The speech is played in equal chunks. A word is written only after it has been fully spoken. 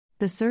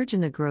The surge in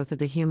the growth of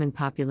the human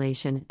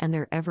population and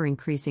their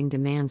ever-increasing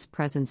demands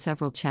present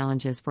several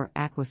challenges for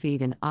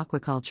aquafeed and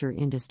aquaculture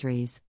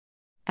industries.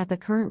 At the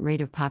current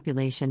rate of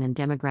population and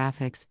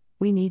demographics,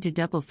 we need to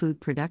double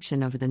food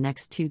production over the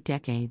next 2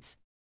 decades.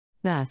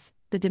 Thus,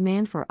 the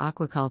demand for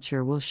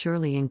aquaculture will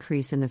surely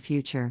increase in the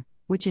future,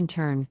 which in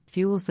turn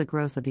fuels the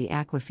growth of the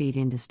aquafeed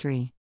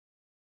industry.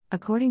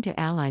 According to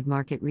Allied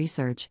Market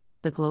Research,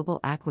 the global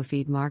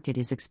aquafeed market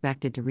is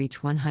expected to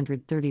reach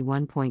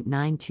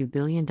 $131.92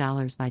 billion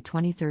by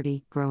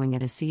 2030, growing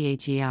at a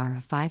CAGR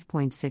of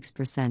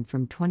 5.6%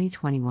 from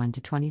 2021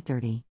 to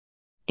 2030.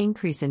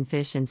 Increase in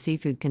fish and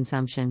seafood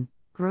consumption,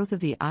 growth of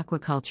the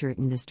aquaculture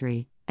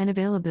industry, and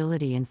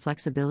availability and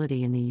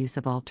flexibility in the use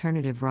of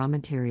alternative raw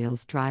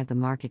materials drive the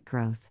market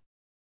growth.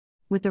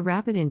 With the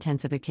rapid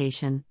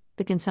intensification,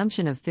 the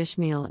consumption of fish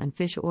meal and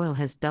fish oil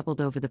has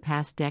doubled over the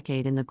past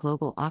decade in the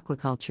global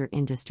aquaculture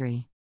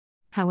industry.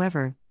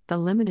 However, the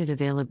limited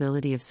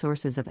availability of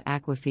sources of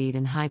aquafeed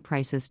and high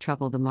prices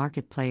trouble the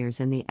market players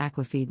in the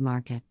aquafeed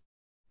market.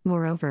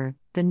 Moreover,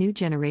 the new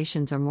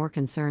generations are more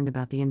concerned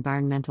about the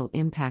environmental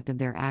impact of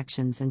their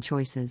actions and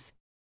choices.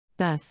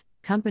 Thus,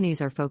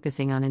 companies are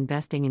focusing on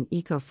investing in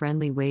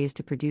eco-friendly ways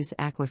to produce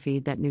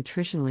aquafeed that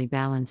nutritionally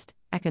balanced,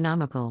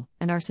 economical,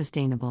 and are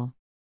sustainable.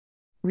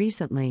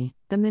 Recently,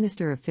 the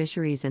Minister of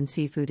Fisheries and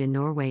Seafood in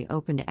Norway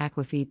opened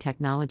Aquafeed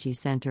Technology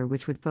Center,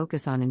 which would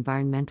focus on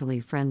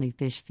environmentally friendly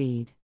fish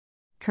feed.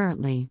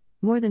 Currently,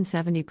 more than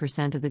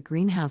 70% of the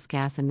greenhouse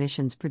gas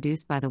emissions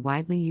produced by the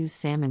widely used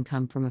salmon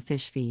come from a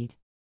fish feed.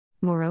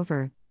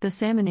 Moreover, the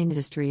salmon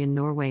industry in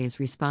Norway is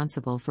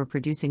responsible for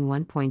producing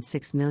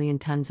 1.6 million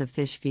tons of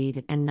fish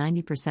feed, and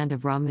 90%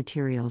 of raw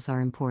materials are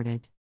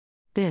imported.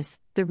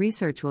 The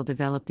research will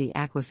develop the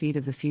aquafeed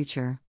of the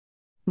future.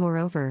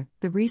 Moreover,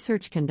 the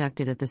research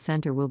conducted at the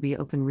center will be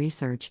open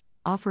research,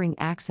 offering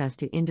access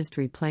to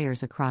industry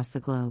players across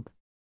the globe.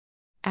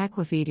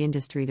 Aquafeed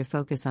industry to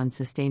focus on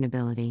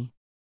sustainability.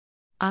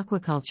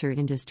 Aquaculture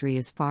industry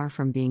is far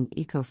from being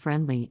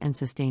eco-friendly and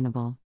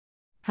sustainable.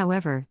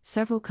 However,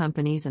 several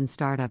companies and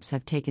startups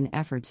have taken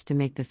efforts to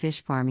make the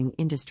fish farming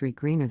industry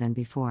greener than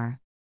before.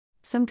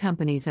 Some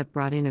companies have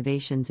brought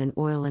innovations in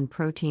oil and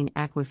protein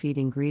aquafeed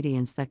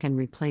ingredients that can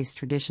replace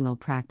traditional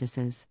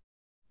practices.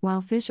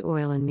 While fish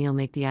oil and meal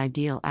make the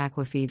ideal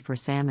aquafeed for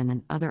salmon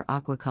and other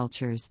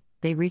aquacultures,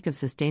 they reek of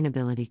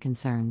sustainability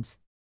concerns.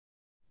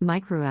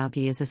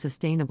 Microalgae is a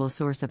sustainable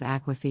source of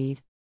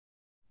aquafeed.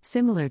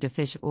 Similar to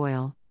fish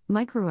oil,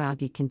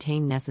 microalgae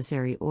contain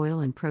necessary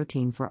oil and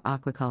protein for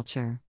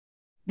aquaculture.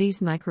 These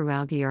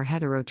microalgae are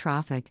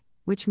heterotrophic,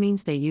 which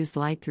means they use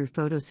light through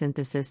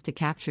photosynthesis to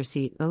capture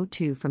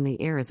CO2 from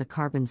the air as a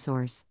carbon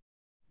source.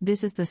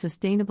 This is the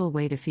sustainable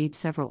way to feed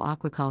several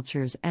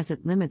aquacultures as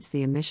it limits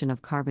the emission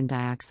of carbon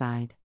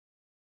dioxide.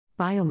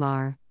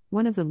 BioMar,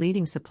 one of the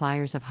leading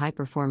suppliers of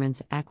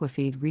high-performance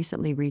aquafeed,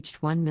 recently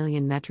reached 1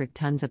 million metric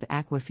tons of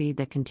aquafeed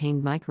that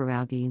contained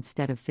microalgae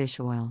instead of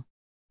fish oil.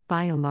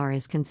 BioMar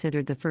is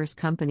considered the first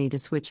company to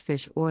switch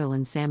fish oil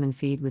and salmon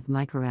feed with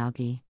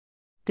microalgae.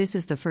 This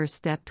is the first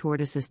step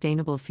toward a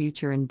sustainable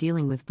future in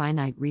dealing with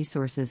finite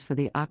resources for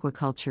the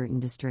aquaculture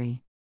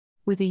industry.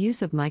 With the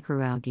use of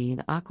microalgae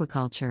in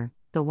aquaculture,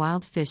 the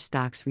wild fish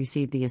stocks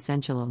receive the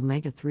essential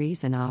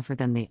omega-3s and offer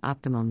them the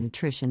optimal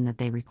nutrition that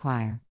they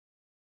require.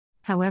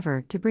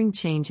 However, to bring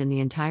change in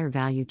the entire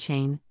value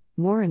chain,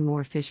 more and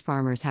more fish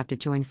farmers have to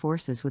join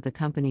forces with the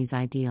company's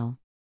ideal.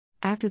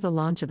 After the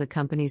launch of the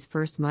company's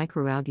first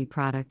microalgae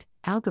product,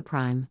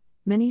 AlgaPrime,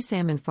 many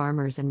salmon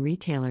farmers and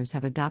retailers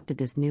have adopted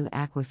this new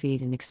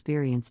aquafeed and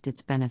experienced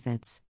its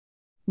benefits.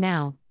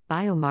 Now,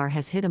 BioMar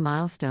has hit a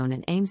milestone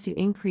and aims to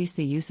increase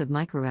the use of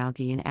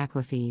microalgae in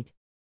aquafeed.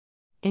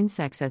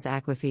 Insects as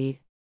aquafeed.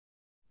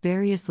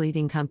 Various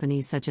leading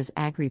companies such as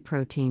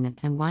AgriProtein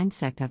and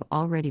Winesect have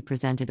already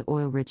presented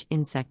oil-rich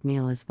insect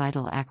meal as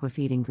vital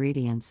aquafeed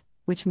ingredients,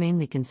 which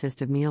mainly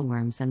consist of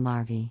mealworms and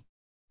larvae.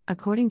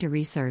 According to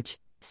research,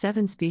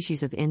 7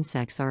 species of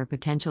insects are a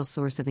potential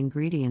source of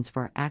ingredients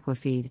for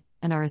aquafeed,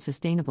 and are a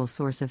sustainable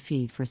source of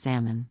feed for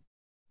salmon.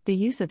 The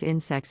use of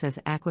insects as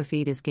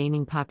aquafeed is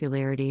gaining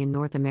popularity in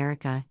North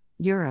America,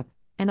 Europe,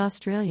 and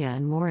Australia,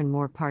 and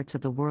more parts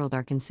of the world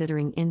are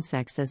considering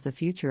insects as the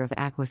future of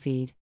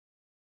aquafeed.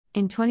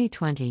 In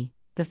 2020,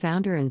 the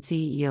founder and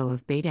CEO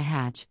of Beta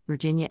Hatch,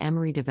 Virginia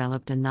Emery,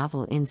 developed a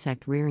novel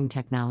insect rearing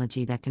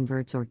technology that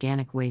converts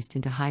organic waste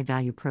into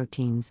high-value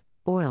proteins,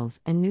 oils,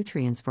 and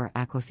nutrients for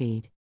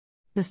aquafeed.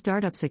 The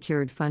startup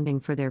secured funding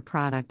for their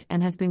product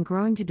and has been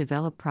growing to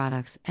develop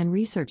products and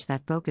research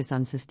that focus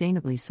on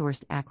sustainably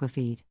sourced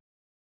aquafeed.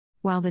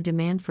 While the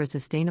demand for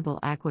sustainable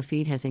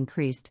aquafeed has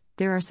increased,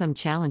 there are some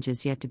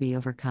challenges yet to be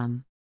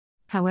overcome.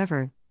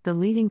 However, the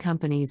leading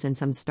companies and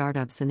some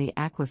startups in the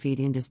aquafeed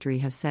industry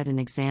have set an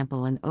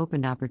example and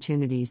opened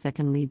opportunities that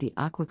can lead the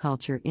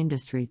aquaculture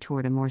industry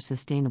toward a more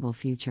sustainable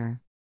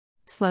future.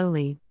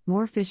 Slowly,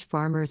 more fish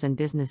farmers and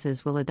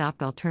businesses will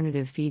adopt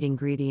alternative feed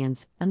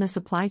ingredients, and the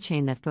supply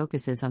chain that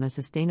focuses on a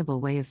sustainable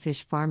way of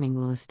fish farming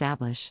will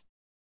establish.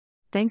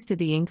 Thanks to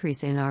the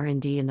increase in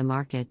R&D in the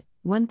market,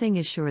 One thing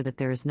is sure, that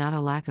there is not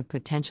a lack of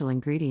potential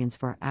ingredients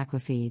for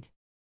Aquafeed.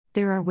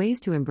 There are ways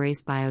to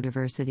embrace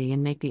biodiversity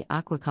and make the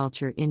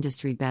aquaculture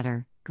industry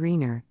better,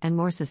 greener, and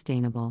more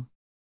sustainable.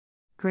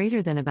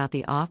 Greater than about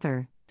the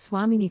author,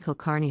 Swamini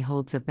Kulkarni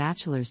holds a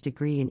bachelor's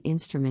degree in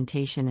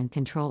instrumentation and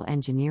control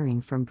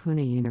engineering from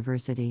Pune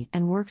University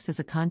and works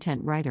as a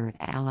content writer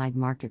at Allied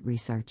Market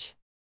Research.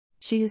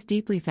 She is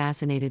deeply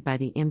fascinated by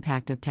the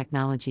impact of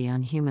technology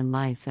on human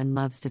life and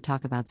loves to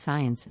talk about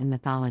science and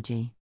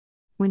mythology.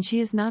 When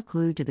she is not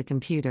glued to the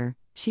computer,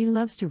 she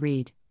loves to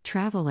read,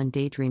 travel, and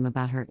daydream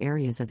about her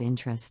areas of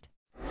interest.